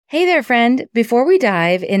Hey there, friend. Before we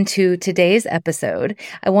dive into today's episode,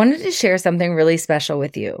 I wanted to share something really special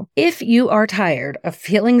with you. If you are tired of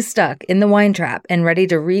feeling stuck in the wine trap and ready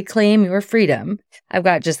to reclaim your freedom, I've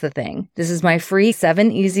got just the thing. This is my free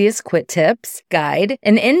 7 Easiest Quit Tips guide.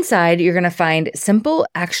 And inside, you're going to find simple,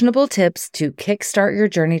 actionable tips to kickstart your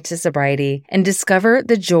journey to sobriety and discover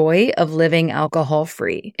the joy of living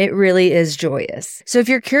alcohol-free. It really is joyous. So if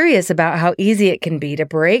you're curious about how easy it can be to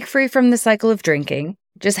break free from the cycle of drinking,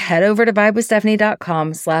 just head over to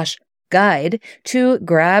vibewithstephanie.com/guide to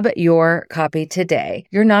grab your copy today.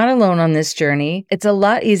 You're not alone on this journey. It's a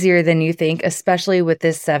lot easier than you think, especially with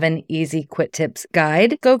this 7 Easy Quit Tips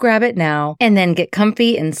guide. Go grab it now and then get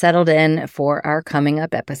comfy and settled in for our coming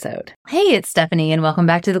up episode. Hey, it's Stephanie and welcome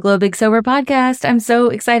back to the Glow Big Sober podcast. I'm so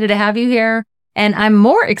excited to have you here. And I'm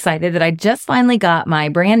more excited that I just finally got my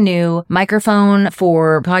brand new microphone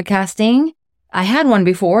for podcasting. I had one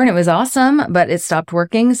before and it was awesome, but it stopped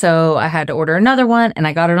working. So I had to order another one and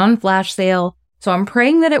I got it on flash sale. So I'm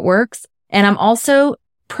praying that it works. And I'm also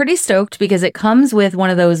pretty stoked because it comes with one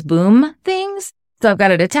of those boom things. So I've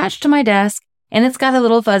got it attached to my desk and it's got a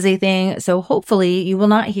little fuzzy thing. So hopefully you will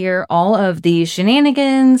not hear all of the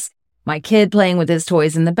shenanigans, my kid playing with his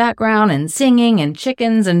toys in the background and singing and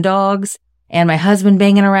chickens and dogs and my husband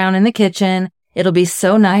banging around in the kitchen. It'll be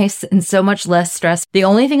so nice and so much less stress. The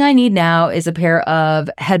only thing I need now is a pair of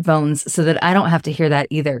headphones so that I don't have to hear that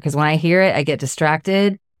either. Because when I hear it, I get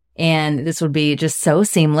distracted. And this would be just so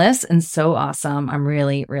seamless and so awesome. I'm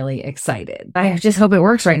really, really excited. I just hope it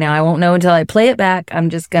works right now. I won't know until I play it back. I'm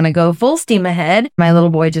just going to go full steam ahead. My little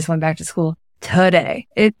boy just went back to school today.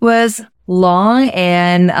 It was long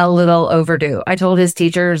and a little overdue. I told his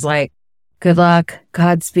teachers, good luck,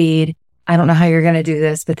 Godspeed. I don't know how you're going to do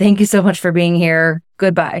this, but thank you so much for being here.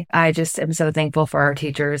 Goodbye. I just am so thankful for our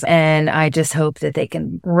teachers, and I just hope that they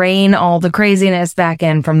can rein all the craziness back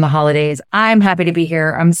in from the holidays. I'm happy to be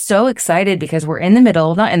here. I'm so excited because we're in the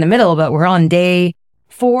middle, not in the middle, but we're on day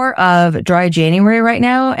 4 of dry January right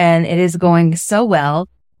now, and it is going so well.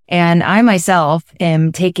 And I myself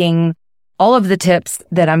am taking all of the tips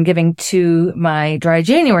that I'm giving to my dry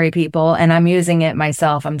January people, and I'm using it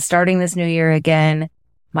myself. I'm starting this new year again.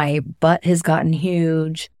 My butt has gotten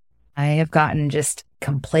huge. I have gotten just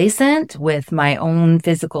complacent with my own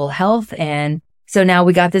physical health. And so now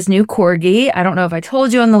we got this new corgi. I don't know if I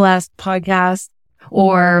told you on the last podcast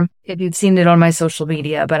or if you've seen it on my social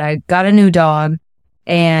media, but I got a new dog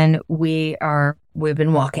and we've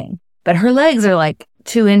been walking, but her legs are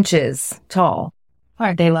 2 inches tall.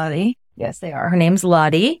 Aren't they, Lottie? Yes, they are. Her name's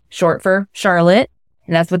Lottie, short for Charlotte.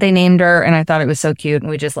 And that's what they named her. And I thought it was so cute and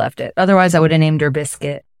we just left it. Otherwise, I would have named her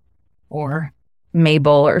Biscuit or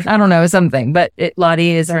Mabel or I don't know, something. But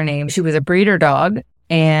Lottie is her name. She was a breeder dog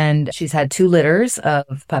and she's had 2 litters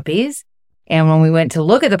of puppies. And when we went to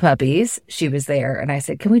look at the puppies, she was there. And I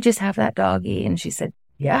said, can we just have that doggy? And she said,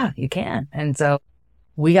 yeah, you can. And so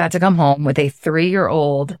we got to come home with a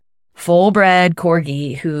 3-year-old full-bred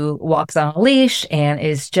corgi who walks on a leash and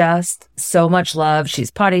is just so much love. She's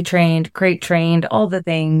potty trained, crate trained, all the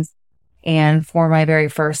things. And for my very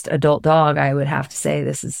first adult dog, I would have to say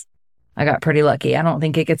I got pretty lucky. I don't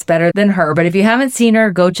think it gets better than her. But if you haven't seen her,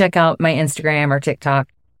 go check out my Instagram or TikTok.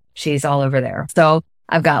 She's all over there. So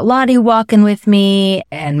I've got Lottie walking with me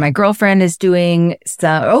and my girlfriend is doing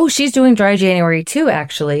she's doing dry January too,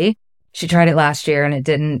 actually. She tried it last year and it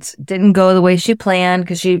didn't go the way she planned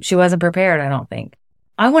because she wasn't prepared, I don't think.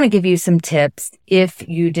 I want to give you some tips if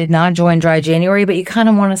you did not join dry January, but you kind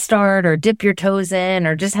of want to start or dip your toes in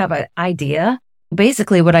or just have an idea.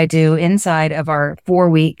 Basically, what I do inside of our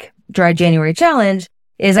 4-week dry January challenge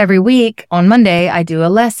is every week on Monday, I do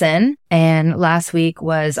a lesson. And last week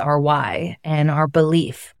was our why and our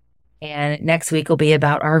belief. And next week will be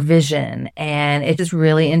about our vision. And it's just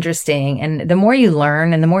really interesting. And the more you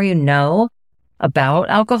learn and the more you know about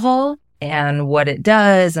alcohol and what it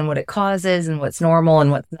does and what it causes and what's normal and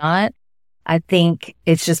what's not, I think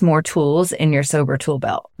it's just more tools in your sober tool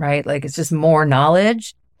belt, right? It's just more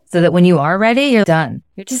knowledge so that when you are ready, you're done.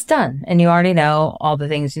 You're just done. And you already know all the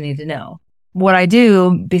things you need to know. What I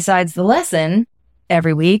do besides the lesson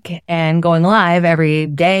every week and going live every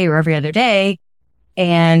day or every other day,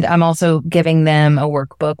 and I'm also giving them a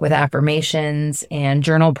workbook with affirmations and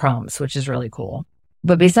journal prompts, which is really cool.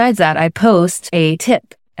 But besides that, I post a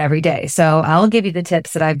tip every day. So I'll give you the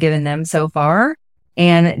tips that I've given them so far.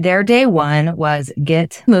 And their day 1 was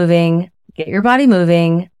get moving, get your body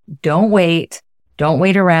moving. Don't wait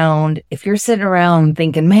around. If you're sitting around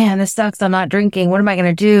thinking, man, this sucks, I'm not drinking, what am I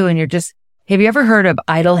going to do? And have you ever heard of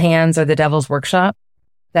idle hands or the devil's workshop?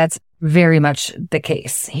 That's very much the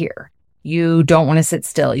case here. You don't want to sit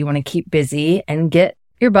still. You want to keep busy and get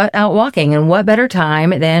your butt out walking. And what better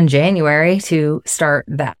time than January to start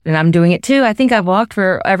that? And I'm doing it too. I think I've walked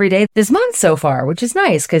for every day this month so far, which is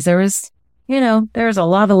nice because there was a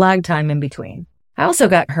lot of lag time in between. I also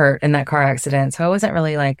got hurt in that car accident, so I wasn't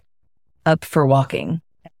really like up for walking.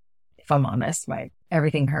 If I'm honest,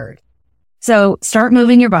 everything hurt. So start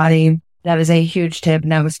moving your body. That is a huge tip.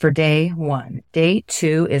 And that was for day 1. Day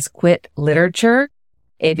 2 is quit literature.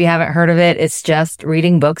 If you haven't heard of it, it's just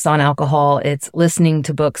reading books on alcohol. It's listening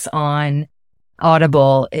to books on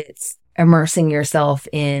Audible. It's immersing yourself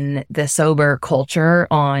in the sober culture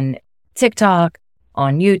on TikTok,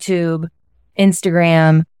 on YouTube,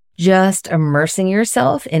 Instagram, just immersing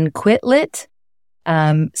yourself in quit lit.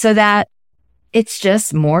 So that it's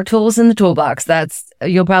just more tools in the toolbox.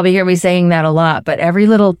 You'll probably hear me saying that a lot, but every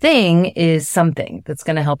little thing is something that's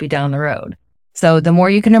going to help you down the road. So the more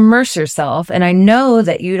you can immerse yourself, and I know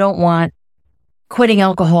that you don't want quitting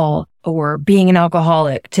alcohol or being an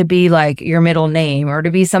alcoholic to be like your middle name or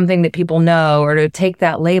to be something that people know or to take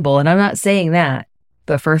that label. And I'm not saying that,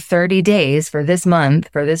 but for 30 days, for this month,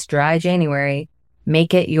 for this dry January,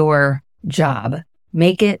 make it your job.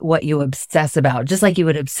 Make it what you obsess about, just like you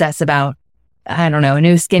would obsess about, I don't know, a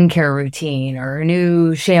new skincare routine or a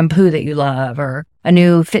new shampoo that you love or a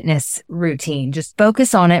new fitness routine. Just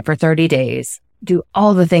focus on it for 30 days. Do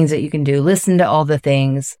all the things that you can do. Listen to all the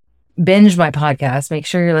things. Binge my podcast. Make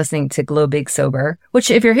sure you're listening to Glow Big Sober, which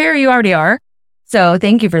if you're here, you already are. So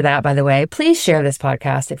thank you for that, by the way. Please share this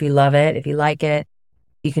podcast if you love it. If you like it,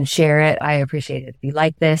 you can share it. I appreciate it. If you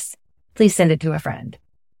like this, please send it to a friend.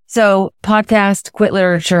 So podcast, quit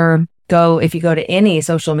literature. If you go to any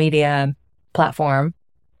social media platform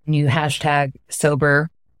and you hashtag sober,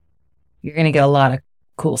 you're going to get a lot of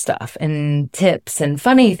cool stuff and tips and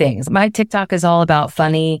funny things. My TikTok is all about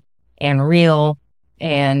funny and real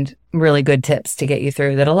and really good tips to get you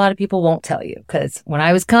through that a lot of people won't tell you. Because when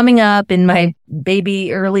I was coming up in my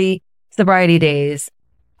baby early sobriety days,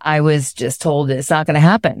 I was just told it's not going to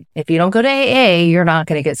happen. If you don't go to AA, you're not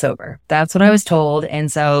going to get sober. That's what I was told.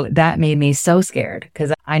 And so that made me so scared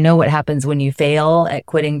because I know what happens when you fail at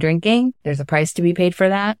quitting drinking. There's a price to be paid for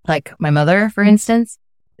that. Like my mother, for instance.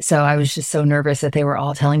 So I was just so nervous that they were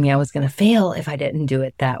all telling me I was going to fail if I didn't do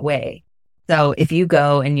it that way. So if you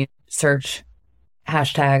go and you search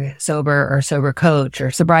hashtag sober or sober coach or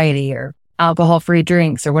sobriety or alcohol-free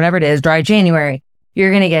drinks or whatever it is, dry January, you're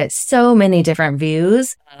going to get so many different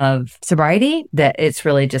views of sobriety that it's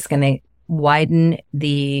really just going to widen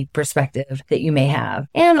the perspective that you may have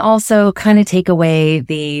and also kind of take away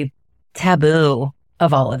the taboo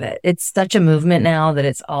of all of it. It's such a movement now that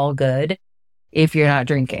it's all good if you're not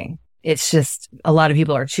drinking. It's just a lot of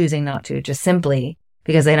people are choosing not to just simply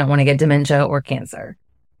because they don't want to get dementia or cancer.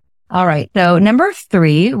 All right. So number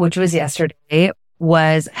 3, which was yesterday,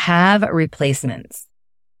 was have replacements.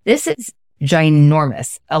 This is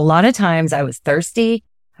ginormous. A lot of times I was thirsty,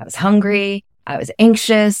 I was hungry, I was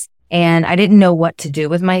anxious, and I didn't know what to do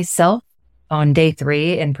with myself on day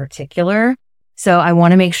 3 in particular. So I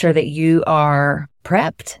want to make sure that you are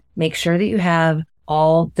prepped. Make sure that you have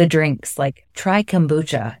all the drinks, like try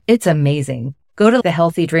kombucha. It's amazing. Go to the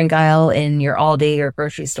healthy drink aisle in your Aldi or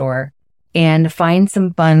grocery store and find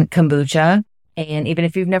some fun kombucha. And even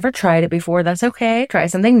if you've never tried it before, that's okay. Try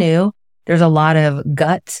something new. There's a lot of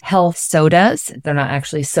gut health sodas. They're not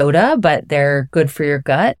actually soda, but they're good for your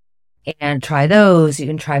gut. And try those. You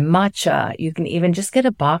can try matcha. You can even just get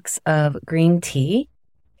a box of green tea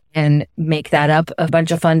and make that up a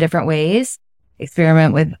bunch of fun different ways.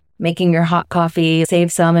 Experiment with making your hot coffee,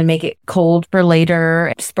 save some and make it cold for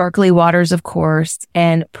later. Sparkly waters, of course,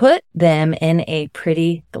 and put them in a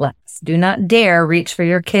pretty glass. Do not dare reach for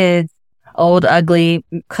your kids' old ugly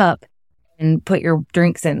cup and put your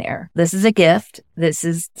drinks in there. This is a gift. This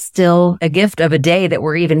is still a gift of a day that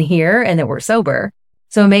we're even here and that we're sober.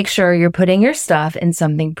 So make sure you're putting your stuff in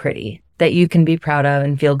something pretty that you can be proud of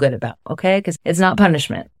and feel good about, okay? Because it's not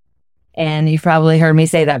punishment. And you've probably heard me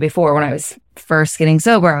say that before when I was first getting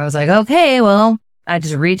sober. I was like, okay, well, I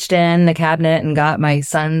just reached in the cabinet and got my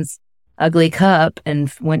son's ugly cup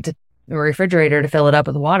and went to the refrigerator to fill it up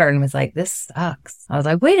with water and was like, this sucks. I was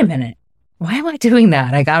like, wait a minute. Why am I doing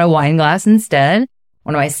that? I got a wine glass instead,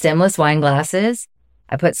 one of my stemless wine glasses.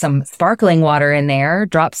 I put some sparkling water in there,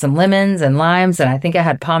 dropped some lemons and limes, and I think I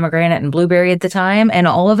had pomegranate and blueberry at the time. And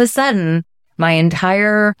all of a sudden, my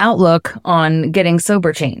entire outlook on getting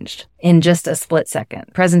sober changed in just a split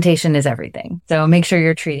second. Presentation is everything. So make sure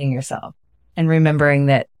you're treating yourself and remembering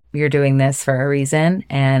that you're doing this for a reason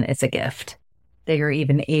and it's a gift. that you're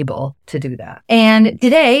even able to do that. And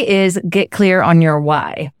today is get clear on your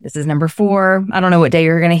why. This is number 4. I don't know what day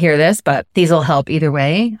you're going to hear this, but these will help either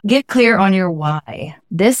way. Get clear on your why.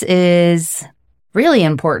 This is really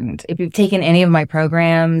important. If you've taken any of my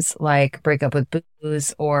programs like Break Up with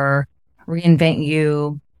Booze or Reinvent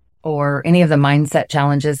You or any of the mindset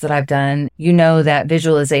challenges that I've done, you know that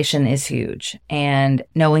visualization is huge and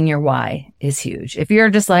knowing your why is huge. If you're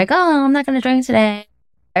just like, oh, I'm not going to drink today,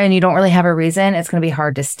 and you don't really have a reason, it's going to be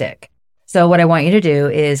hard to stick. So what I want you to do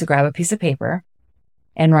is grab a piece of paper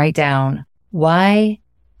and write down, why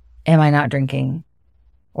am I not drinking?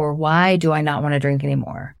 Or why do I not want to drink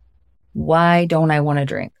anymore? Why don't I want to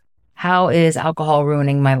drink? How is alcohol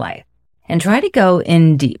ruining my life? And try to go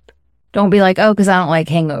in deep. Don't be like, oh, because I don't like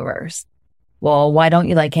hangovers. Well, why don't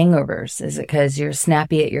you like hangovers? Is it because you're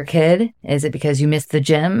snappy at your kid? Is it because you missed the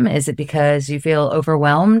gym? Is it because you feel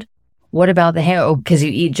overwhelmed? What about the hangover? Because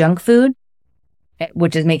you eat junk food,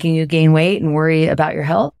 which is making you gain weight and worry about your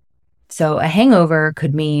health. So a hangover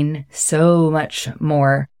could mean so much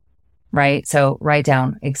more, right? So write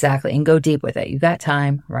down exactly and go deep with it. You got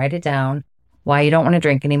time, write it down, why you don't want to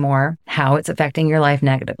drink anymore, how it's affecting your life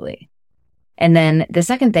negatively. And then the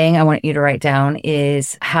second thing I want you to write down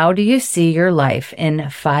is, how do you see your life in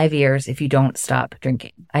 5 years if you don't stop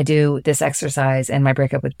drinking? I do this exercise in my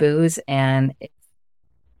Break Up with Booze, and it's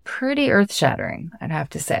pretty earth-shattering, I'd have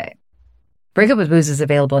to say. Break Up with Booze is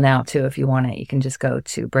available now too. If you want it, you can just go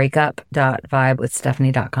to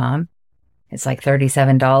breakup.vibewithstephanie.com. It's like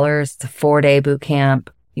 $37. It's a 4-day boot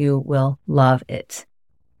camp. You will love it.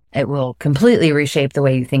 It will completely reshape the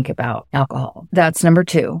way you think about alcohol. That's number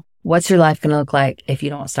 2. What's your life going to look like if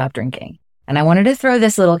you don't stop drinking? And I wanted to throw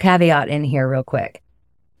this little caveat in here real quick.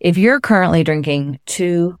 If you're currently drinking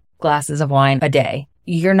 2 glasses of wine a day,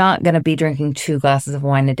 you're not going to be drinking 2 glasses of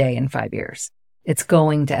wine a day in 5 years. It's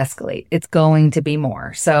going to escalate. It's going to be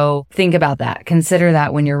more. So think about that. Consider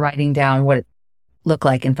that when you're writing down what it look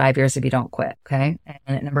like in 5 years if you don't quit. Okay.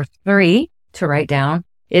 And number 3 to write down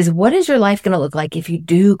is, what is your life going to look like if you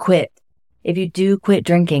do quit? If you do quit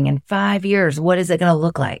drinking in 5 years, what is it going to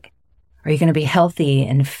look like? Are you going to be healthy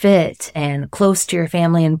and fit and close to your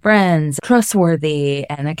family and friends, trustworthy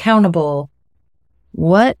and accountable?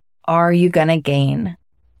 What are you going to gain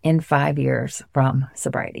in 5 years from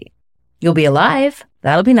sobriety? You'll be alive.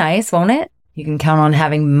 That'll be nice, won't it? You can count on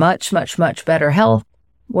having much, much, much better health.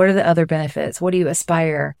 What are the other benefits? What do you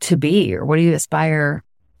aspire to be, or what do you aspire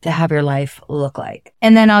to have your life look like?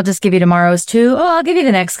 And then I'll just give you tomorrow's too. Oh, I'll give you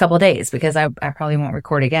the next couple of days because I probably won't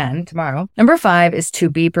record again tomorrow. Number 5 is to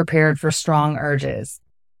be prepared for strong urges.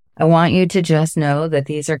 I want you to just know that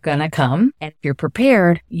these are going to come. And if you're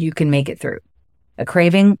prepared, you can make it through. A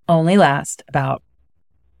craving only lasts about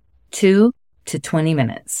 2 to 20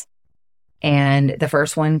 minutes. And the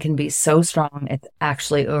first one can be so strong, it's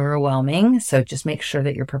actually overwhelming. So just make sure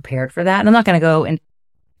that you're prepared for that. And I'm not going to go into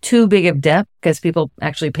too big of depth because people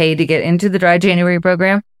actually pay to get into the Dry January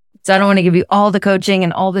program. So I don't want to give you all the coaching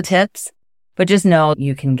and all the tips, but just know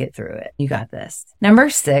you can get through it. You got this. Number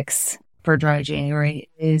 6 for Dry January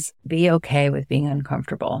is be okay with being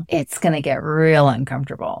uncomfortable. It's going to get real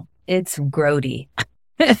uncomfortable. It's grody.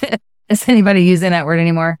 Is anybody using that word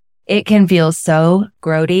anymore? It can feel so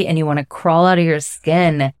grody and you want to crawl out of your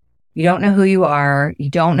skin. You don't know who you are. You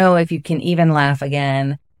don't know if you can even laugh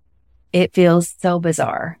again. It feels so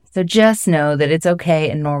bizarre. So just know that it's okay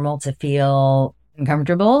and normal to feel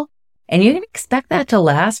uncomfortable. And you can expect that to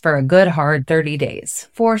last for a good hard 30 days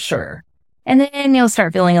for sure. And then you'll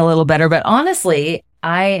start feeling a little better. But honestly,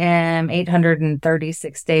 I am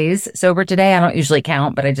 836 days sober today. I don't usually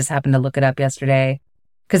count, but I just happened to look it up yesterday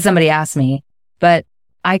because somebody asked me. But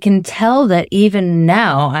I can tell that even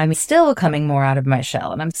now, I'm still coming more out of my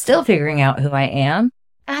shell and I'm still figuring out who I am.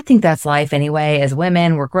 I think that's life anyway. As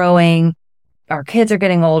women, we're growing. Our kids are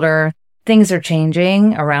getting older. Things are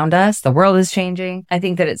changing around us. The world is changing. I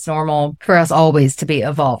think that it's normal for us always to be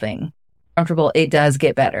evolving. Comfortable, it does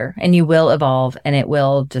get better and you will evolve and it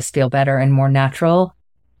will just feel better and more natural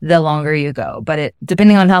the longer you go. But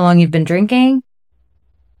depending on how long you've been drinking,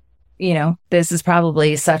 you know, this is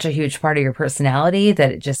probably such a huge part of your personality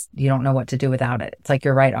that you don't know what to do without it. It's like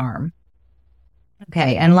your right arm.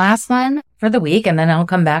 Okay. And last one for the week, and then I'll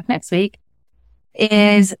come back next week,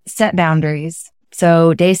 is set boundaries.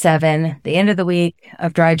 So day 7, the end of the week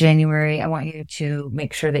of Dry January, I want you to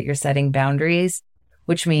make sure that you're setting boundaries,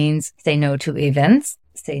 which means say no to events,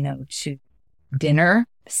 say no to dinner,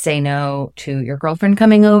 say no to your girlfriend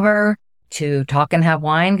coming over, to talk and have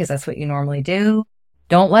wine, because that's what you normally do.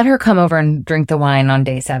 Don't let her come over and drink the wine on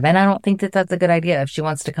day 7. I don't think that that's a good idea. If she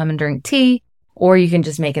wants to come and drink tea or you can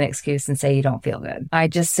just make an excuse and say you don't feel good. I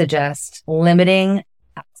just suggest limiting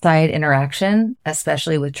outside interaction,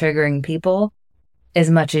 especially with triggering people, as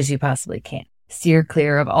much as you possibly can. Steer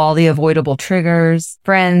clear of all the avoidable triggers,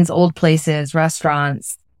 friends, old places,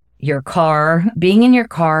 restaurants, your car. Being in your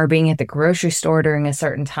car, being at the grocery store during a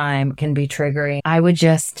certain time can be triggering. I would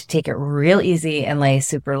just take it real easy and lay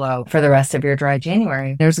super low for the rest of your dry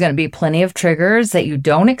January. There's going to be plenty of triggers that you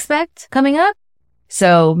don't expect coming up.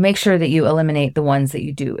 So make sure that you eliminate the ones that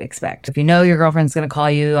you do expect. If you know your girlfriend's going to call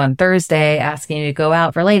you on Thursday asking you to go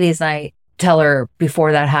out for ladies' night, tell her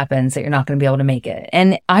before that happens that you're not going to be able to make it.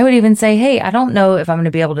 And I would even say, hey, I don't know if I'm going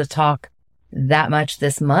to be able to talk that much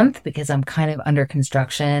this month because I'm kind of under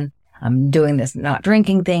construction. I'm doing this not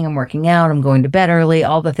drinking thing. I'm working out. I'm going to bed early,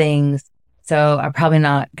 all the things. So I'm probably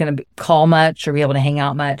not going to call much or be able to hang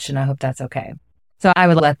out much. And I hope that's okay. So I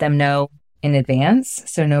would let them know in advance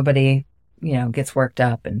so nobody, gets worked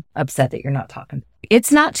up and upset that you're not talking.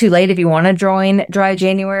 It's not too late if you want to join Dry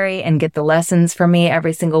January and get the lessons from me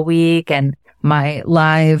every single week and my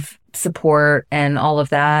live support and all of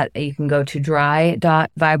that. You can go to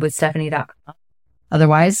dry.vibewithstephanie.com.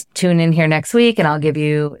 Otherwise, tune in here next week and I'll give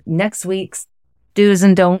you next week's do's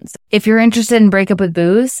and don'ts. If you're interested in Break Up with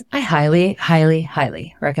Booze, I highly, highly,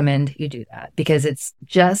 highly recommend you do that because it's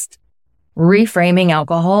just reframing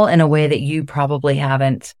alcohol in a way that you probably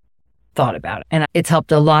haven't thought about it. And it's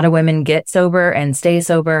helped a lot of women get sober and stay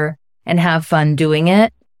sober and have fun doing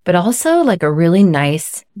it, but also like a really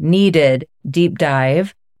nice, needed deep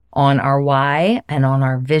dive on our why and on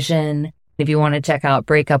our vision. If you want to check out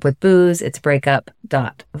Break Up with Booze, it's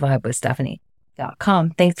breakup.vibewithstephanie.com.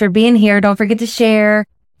 Thanks for being here. Don't forget to share.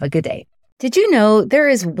 Have a good day. Did you know there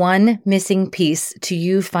is one missing piece to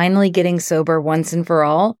you finally getting sober once and for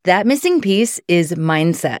all? That missing piece is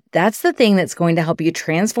mindset. That's the thing that's going to help you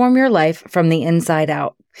transform your life from the inside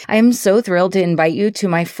out. I am so thrilled to invite you to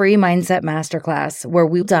my free Mindset Masterclass, where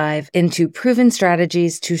we'll dive into proven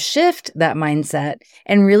strategies to shift that mindset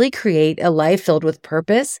and really create a life filled with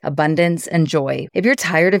purpose, abundance, and joy. If you're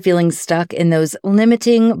tired of feeling stuck in those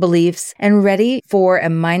limiting beliefs and ready for a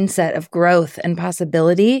mindset of growth and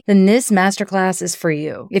possibility, then this masterclass is for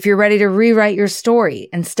you. If you're ready to rewrite your story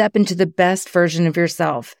and step into the best version of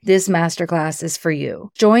yourself, this masterclass is for you.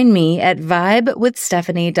 Join me at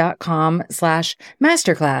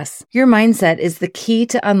vibewithstephanie.com/masterclass. Your mindset is the key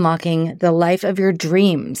to unlocking the life of your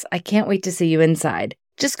dreams. I can't wait to see you inside.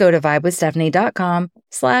 Just go to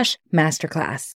vibewithstephanie.com/masterclass.